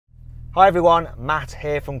Hi everyone, Matt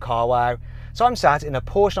here from Carwow. So I'm sat in a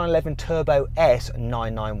Porsche 911 Turbo S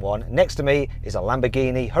 991. Next to me is a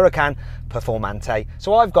Lamborghini Huracan Performante.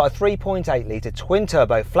 So I've got a 3.8 litre twin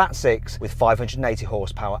turbo flat six with 580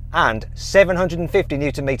 horsepower and 750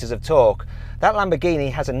 Newton meters of torque. That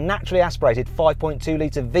Lamborghini has a naturally aspirated 5.2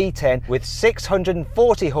 litre V10 with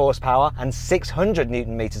 640 horsepower and 600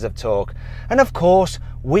 Newton meters of torque. And of course,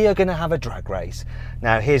 we are going to have a drag race.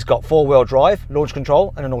 Now he's got four-wheel drive, launch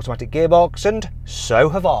control and an automatic gearbox, and so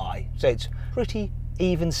have I. So it's pretty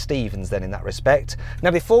even Stevens then in that respect.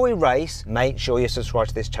 Now before we race, make sure you subscribe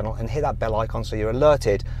to this channel and hit that bell icon so you're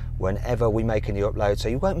alerted whenever we make a new upload, so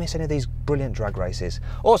you won't miss any of these brilliant drag races.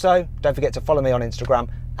 Also, don't forget to follow me on Instagram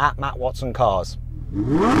at MattWatsonCars.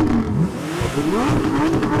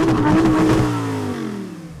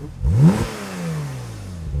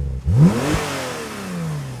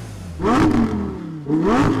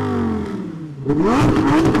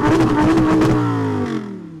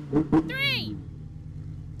 Three,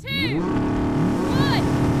 two, one.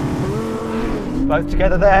 Both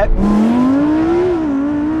together there.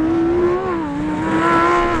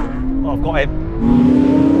 Oh, I've got him.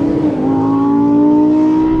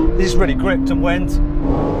 This really gripped and went.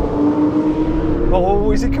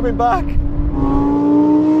 Oh, is he coming back?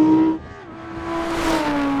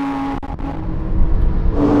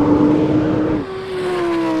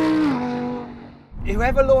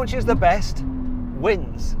 Whoever launches the best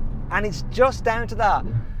wins, and it's just down to that.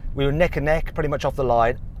 We were neck and neck pretty much off the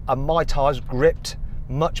line, and my tyres gripped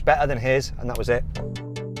much better than his, and that was it.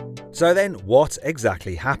 So then what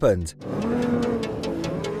exactly happened?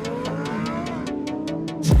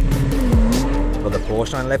 Well, the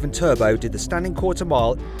Porsche 911 Turbo did the standing quarter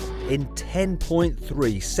mile in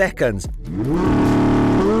 10.3 seconds. The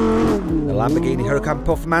Lamborghini Huracan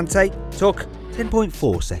Performante took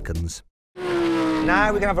 10.4 seconds. Now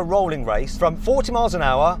we're going to have a rolling race from 40 miles an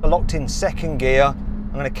hour, locked in second gear.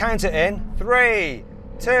 I'm going to count it in. 3,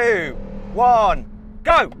 2, 1,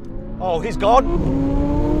 go! Oh, he's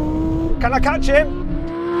gone. Can I catch him?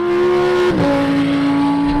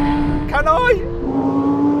 Can I?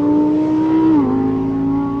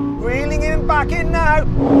 Reeling him back in now.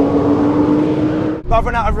 I've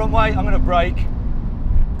run out of runway, I'm going to brake.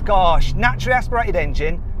 Gosh, naturally aspirated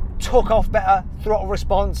engine, took off better, throttle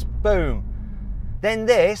response, boom. Then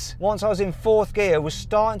this, once I was in fourth gear, was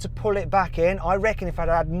starting to pull it back in. I reckon if I'd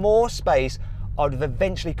had more space, I'd have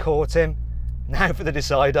eventually caught him. Now for the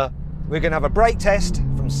decider. We're going to have a brake test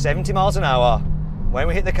from 70 miles an hour. When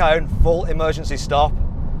we hit the cone, full emergency stop.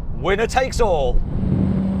 Winner takes all.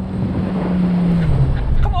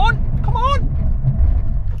 Come on, come on.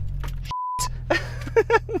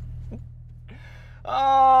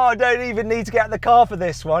 Oh, I don't even need to get out of the car for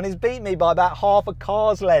this one. He's beat me by about half a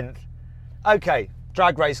car's length. Okay,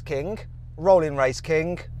 drag race king, rolling race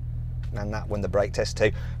king, and that won the brake test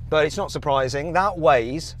too. But it's not surprising, that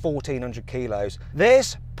weighs 1,400 kilos.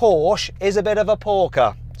 This Porsche is a bit of a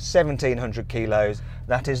porker, 1,700 kilos.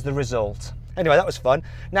 That is the result. Anyway, that was fun.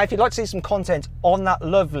 Now, if you'd like to see some content on that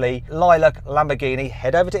lovely lilac Lamborghini,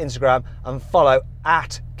 head over to Instagram and follow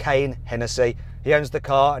at Kane Hennessy. He owns the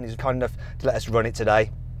car and he's kind enough to let us run it today.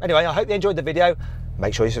 Anyway, I hope you enjoyed the video.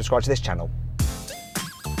 Make sure you subscribe to this channel.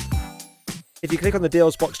 If you click on the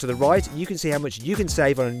deals box to the right, you can see how much you can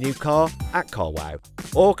save on a new car at Carwow.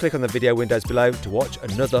 Or click on the video windows below to watch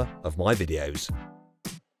another of my videos.